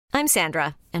I'm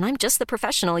Sandra, and I'm just the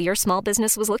professional your small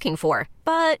business was looking for.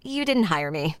 But you didn't hire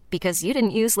me because you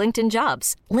didn't use LinkedIn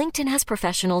Jobs. LinkedIn has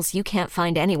professionals you can't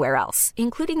find anywhere else,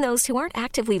 including those who aren't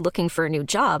actively looking for a new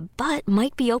job, but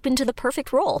might be open to the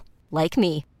perfect role, like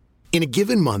me. In a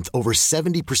given month, over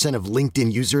 70% of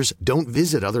LinkedIn users don't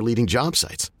visit other leading job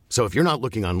sites. So if you're not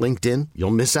looking on LinkedIn,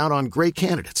 you'll miss out on great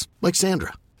candidates like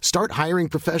Sandra. Start hiring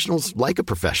professionals like a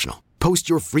professional. Post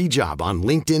your free job on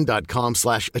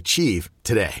linkedin.com/achieve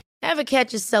today. Ever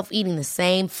catch yourself eating the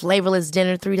same flavorless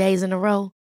dinner 3 days in a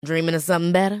row? Dreaming of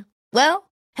something better?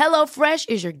 Well, HelloFresh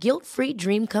is your guilt-free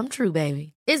dream come true,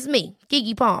 baby. It's me,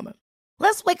 Keke Palmer.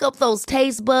 Let's wake up those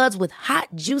taste buds with hot,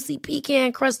 juicy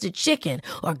pecan-crusted chicken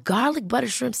or garlic butter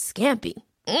shrimp scampi.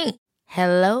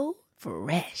 Hello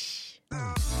Fresh.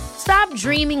 Stop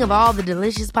dreaming of all the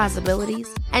delicious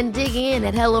possibilities and dig in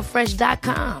at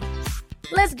HelloFresh.com.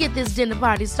 Let's get this dinner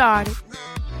party started.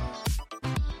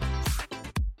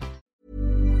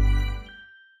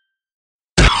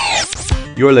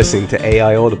 You're listening to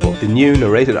AI Audible, the new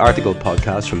narrated article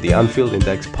podcast from the Anfield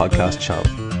Index podcast channel.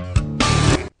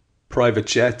 Private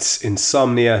Jets,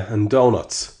 Insomnia and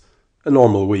Donuts. A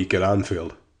Normal Week at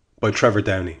Anfield by Trevor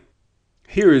Downey.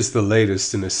 Here is the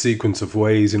latest in a sequence of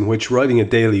ways in which writing a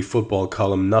daily football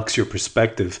column knocks your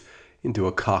perspective into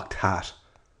a cocked hat.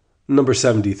 Number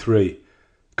 73.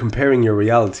 Comparing your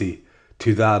reality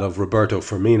to that of Roberto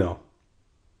Firmino.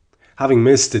 Having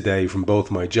missed a day from both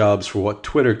my jobs for what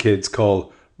Twitter kids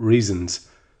call reasons,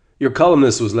 your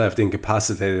columnist was left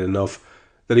incapacitated enough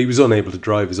that he was unable to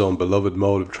drive his own beloved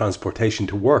mode of transportation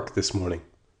to work this morning.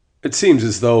 It seems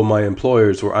as though my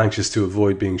employers were anxious to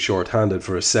avoid being short-handed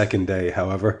for a second day,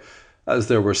 however, as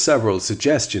there were several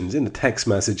suggestions in the text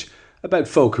message about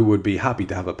folk who would be happy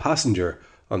to have a passenger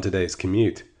on today's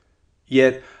commute.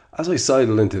 Yet, as I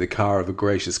sidled into the car of a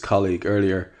gracious colleague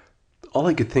earlier, all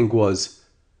I could think was,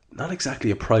 not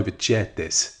exactly a private jet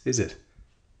this, is it?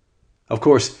 Of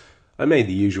course, I made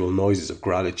the usual noises of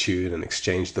gratitude and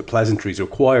exchanged the pleasantries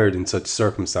required in such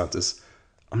circumstances.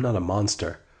 I'm not a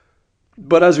monster.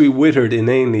 But as we wittered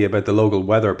inanely about the local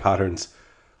weather patterns,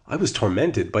 I was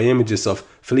tormented by images of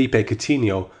Felipe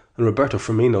Coutinho and Roberto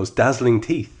Firmino's dazzling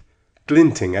teeth,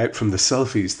 glinting out from the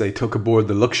selfies they took aboard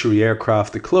the luxury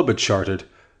aircraft the club had chartered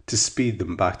to speed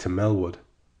them back to Melwood.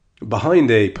 Behind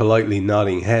a politely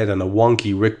nodding head and a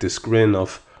wonky rictus grin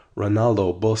of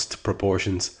Ronaldo bust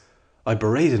proportions, I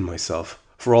berated myself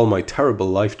for all my terrible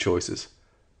life choices.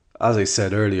 As I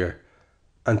said earlier,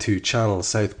 and to channel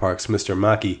South Park's Mr.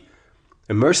 Mackey,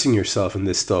 immersing yourself in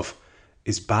this stuff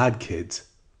is bad, kids.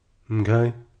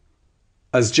 Okay?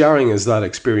 As jarring as that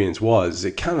experience was,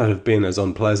 it cannot have been as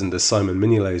unpleasant as Simon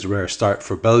Mignolet's rare start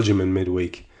for Belgium in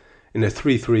midweek, in a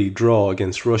 3-3 draw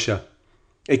against Russia.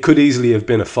 It could easily have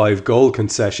been a 5-goal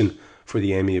concession for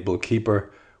the amiable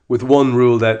keeper, with one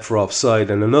ruled out for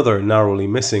offside and another narrowly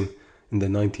missing in the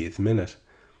 90th minute.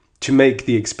 To make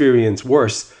the experience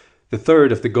worse, the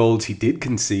third of the goals he did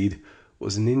concede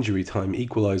was an injury-time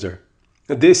equaliser.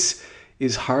 This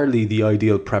is hardly the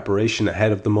ideal preparation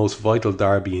ahead of the most vital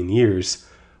derby in years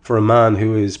for a man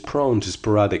who is prone to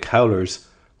sporadic howlers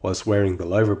whilst wearing the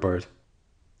liverbird.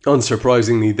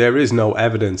 Unsurprisingly, there is no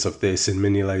evidence of this in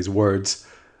Mignolet's words.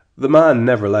 The man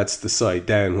never lets the side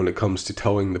down when it comes to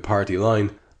towing the party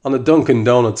line. On a Dunkin'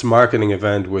 Donuts marketing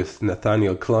event with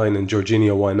Nathaniel Klein and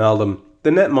Jorginho Wijnaldum,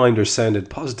 the netminder sounded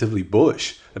positively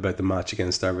bullish about the match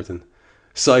against Everton,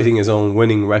 citing his own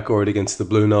winning record against the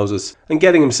Blue Noses and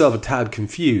getting himself a tad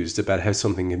confused about how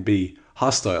something can be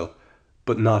hostile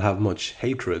but not have much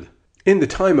hatred. In the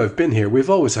time I've been here, we've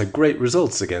always had great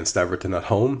results against Everton at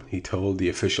home, he told the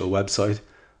official website,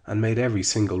 and made every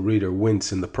single reader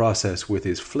wince in the process with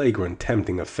his flagrant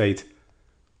tempting of fate.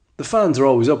 The fans are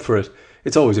always up for it.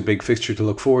 It's always a big fixture to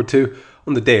look forward to.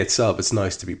 On the day itself, it's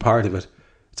nice to be part of it.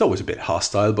 It's always a bit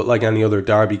hostile, but like any other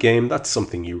derby game, that's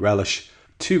something you relish.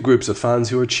 Two groups of fans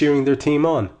who are cheering their team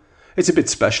on. It's a bit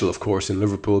special, of course, in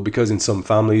Liverpool, because in some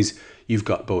families, you've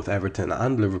got both Everton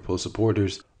and Liverpool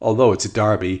supporters. Although it's a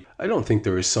derby, I don't think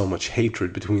there is so much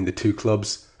hatred between the two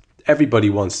clubs. Everybody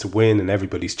wants to win and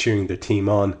everybody's cheering their team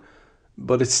on,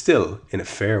 but it's still in a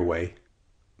fair way.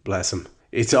 Bless him.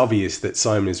 It's obvious that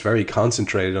Simon is very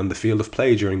concentrated on the field of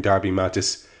play during derby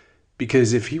matches,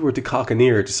 because if he were to cock an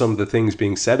ear to some of the things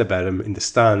being said about him in the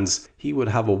stands, he would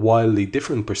have a wildly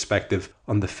different perspective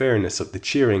on the fairness of the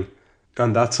cheering,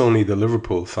 and that's only the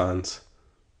Liverpool fans.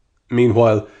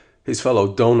 Meanwhile, his fellow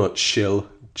donut shill,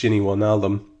 Gini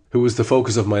Wijnaldum, who was the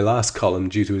focus of my last column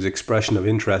due to his expression of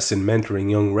interest in mentoring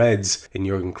young Reds in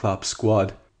Jurgen Klopp's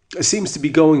squad, seems to be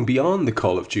going beyond the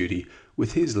call of duty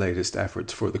with his latest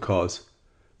efforts for the cause.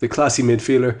 The classy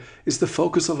midfielder is the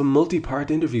focus of a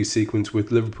multi-part interview sequence with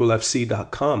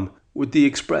LiverpoolFC.com, with the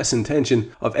express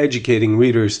intention of educating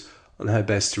readers on how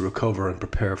best to recover and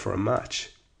prepare for a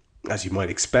match. As you might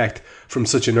expect from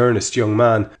such an earnest young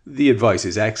man, the advice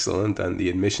is excellent and the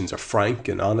admissions are frank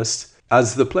and honest,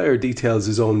 as the player details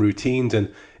his own routines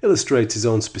and illustrates his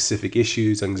own specific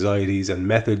issues, anxieties and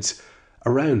methods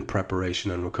around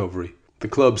preparation and recovery. The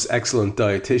club's excellent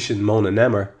dietitian Mona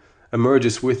Nemmer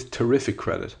emerges with terrific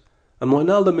credit, and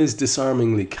Wijnaldum is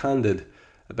disarmingly candid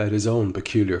about his own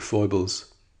peculiar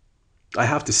foibles. I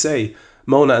have to say,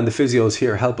 Mona and the physios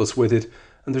here help us with it,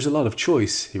 and there's a lot of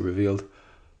choice, he revealed.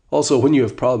 Also, when you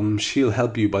have problems, she'll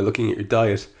help you by looking at your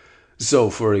diet. So,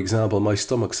 for example, my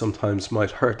stomach sometimes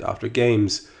might hurt after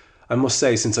games. I must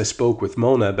say, since I spoke with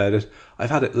Mona about it, I've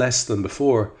had it less than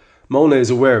before. Mona is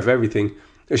aware of everything,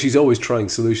 as she's always trying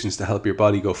solutions to help your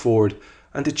body go forward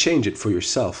and to change it for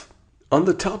yourself. On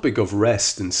the topic of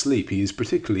rest and sleep, he is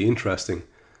particularly interesting.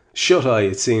 Shut-eye,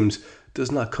 it seems,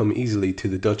 does not come easily to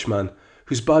the Dutchman,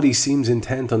 whose body seems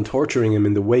intent on torturing him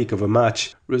in the wake of a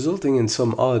match, resulting in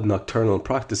some odd nocturnal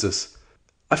practices.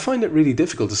 I find it really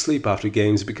difficult to sleep after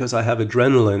games because I have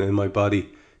adrenaline in my body,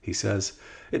 he says.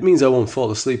 It means I won't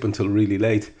fall asleep until really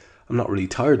late. I'm not really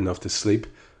tired enough to sleep.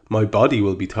 My body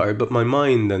will be tired, but my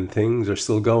mind and things are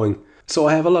still going. So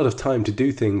I have a lot of time to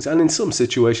do things, and in some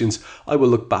situations I will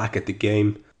look back at the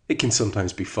game. It can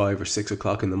sometimes be 5 or 6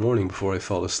 o'clock in the morning before I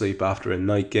fall asleep after a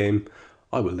night game.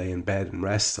 I will lay in bed and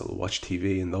rest, I'll watch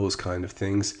TV and those kind of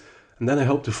things, and then I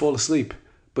hope to fall asleep,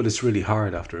 but it's really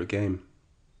hard after a game.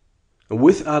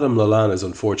 With Adam Lallana's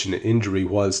unfortunate injury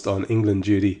whilst on England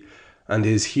duty, and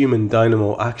his human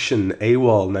dynamo action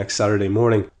AWOL next Saturday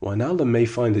morning, Wijnaldum may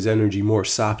find his energy more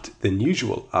sapped than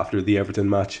usual after the Everton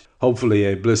match. Hopefully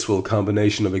a blissful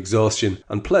combination of exhaustion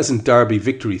and pleasant derby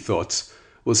victory thoughts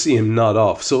will see him nod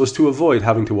off so as to avoid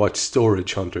having to watch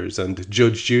Storage Hunters and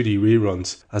Judge Judy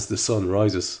reruns as the sun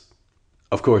rises.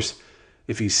 Of course,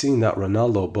 if he's seen that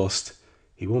Ronaldo bust,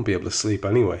 he won't be able to sleep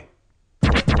anyway.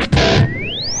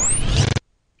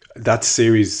 That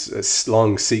series, a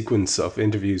long sequence of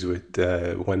interviews with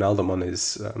Wijnaldum on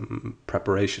his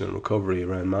preparation and recovery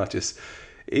around matches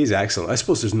is excellent. I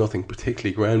suppose there's nothing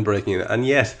particularly groundbreaking in it, and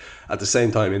yet at the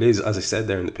same time it is, as I said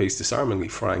there in the piece, disarmingly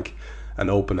frank and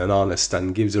open and honest,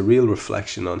 and gives a real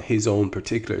reflection on his own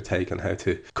particular take on how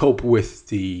to cope with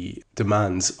the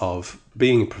demands of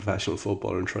being a professional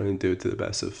footballer and trying to do it to the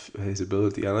best of his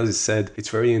ability. And as I said, it's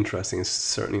very interesting. It's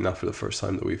certainly not for the first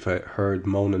time that we've heard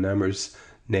Mona Nemmer's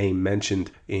name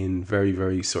mentioned in very,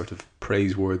 very sort of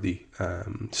praiseworthy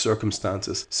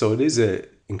circumstances. So it is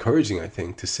encouraging, I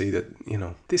think, to see that, you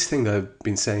know, this thing that I've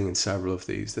been saying in several of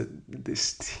these, that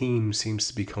this team seems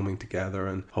to be coming together,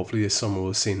 and hopefully this summer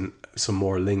we'll see some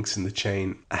more links in the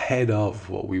chain ahead of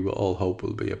what we will all hope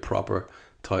will be a proper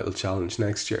title challenge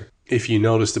next year. If you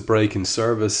noticed a break in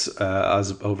service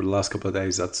as over the last couple of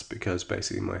days, that's because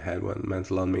basically my head went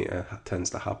mental on me. It tends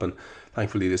to happen.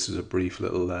 Thankfully, this was a brief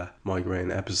little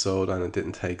migraine episode, and it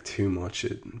didn't take too much.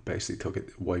 It basically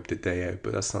wiped a day out,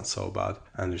 but that's not so bad,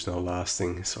 and there's no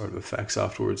lasting sort of effects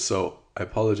afterwards. So I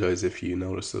apologise if you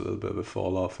noticed a little bit of a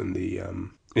fall off in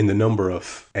the number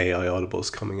of AI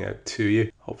audibles coming out to you.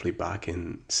 Hopefully back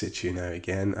in situ now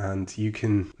again, and you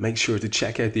can make sure to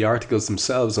check out the articles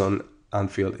themselves on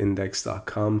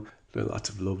AnfieldIndex.com. There are lots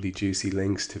of lovely juicy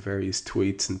links to various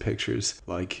tweets and pictures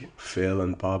like Phil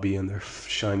and Bobby and their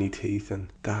shiny teeth, and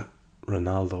that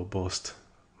Ronaldo bust.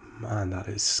 Man, that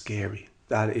is scary.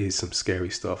 That is some scary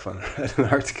stuff. And I read an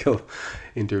article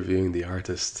interviewing the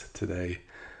artist today,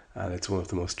 and it's one of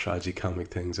the most tragicomic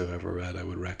things I've ever read. I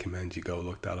would recommend you go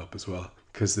look that up as well,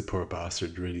 because the poor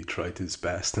bastard really tried his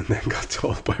best and then got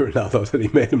told by Ronaldo that he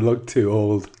made him look too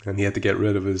old and he had to get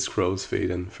rid of his crow's feet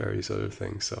and various other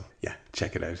things. So yeah,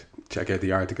 check it out. Check out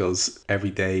the articles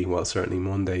every day, well, certainly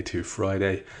Monday to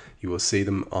Friday. You will see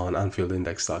them on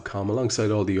AnfieldIndex.com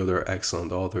alongside all the other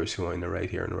excellent authors who I narrate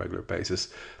here on a regular basis.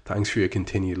 Thanks for your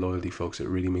continued loyalty, folks. It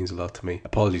really means a lot to me.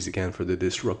 Apologies again for the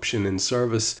disruption in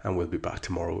service, and we'll be back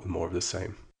tomorrow with more of the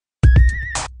same.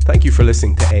 Thank you for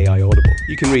listening to AI Audible.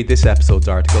 You can read this episode's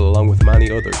article along with many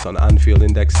others on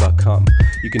AnfieldIndex.com.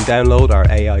 You can download our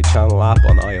AI channel app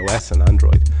on iOS and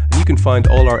Android. And you can find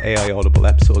all our AI Audible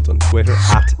episodes on Twitter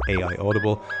at AI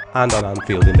Audible and on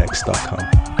AnfieldIndex.com.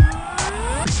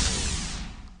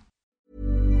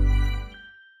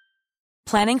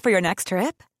 Planning for your next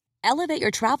trip? Elevate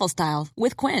your travel style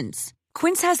with Quince.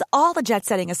 Quince has all the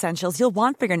jet-setting essentials you'll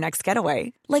want for your next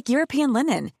getaway, like European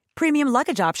linen, premium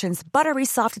luggage options, buttery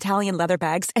soft Italian leather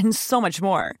bags, and so much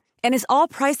more. And is all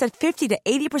priced at 50 to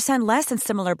 80% less than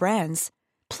similar brands.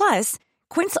 Plus,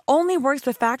 Quince only works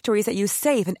with factories that use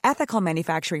safe and ethical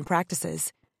manufacturing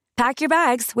practices. Pack your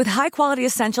bags with high-quality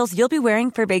essentials you'll be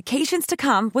wearing for vacations to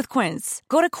come with Quince.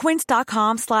 Go to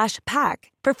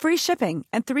quince.com/pack for free shipping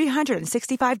and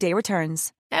 365-day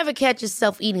returns. Ever catch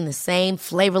yourself eating the same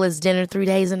flavorless dinner 3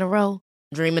 days in a row?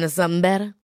 Dreaming of something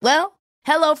better? Well,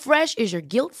 HelloFresh is your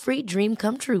guilt-free dream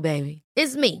come true, baby.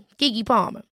 It's me, Keke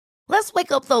Palmer. Let's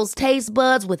wake up those taste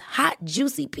buds with hot,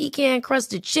 juicy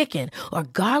pecan-crusted chicken or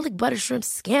garlic butter shrimp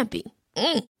scampi.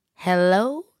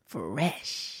 Hello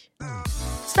Fresh.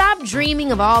 Stop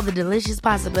dreaming of all the delicious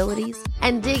possibilities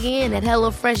and dig in at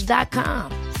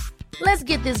HelloFresh.com. Let's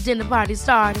get this dinner party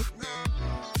started.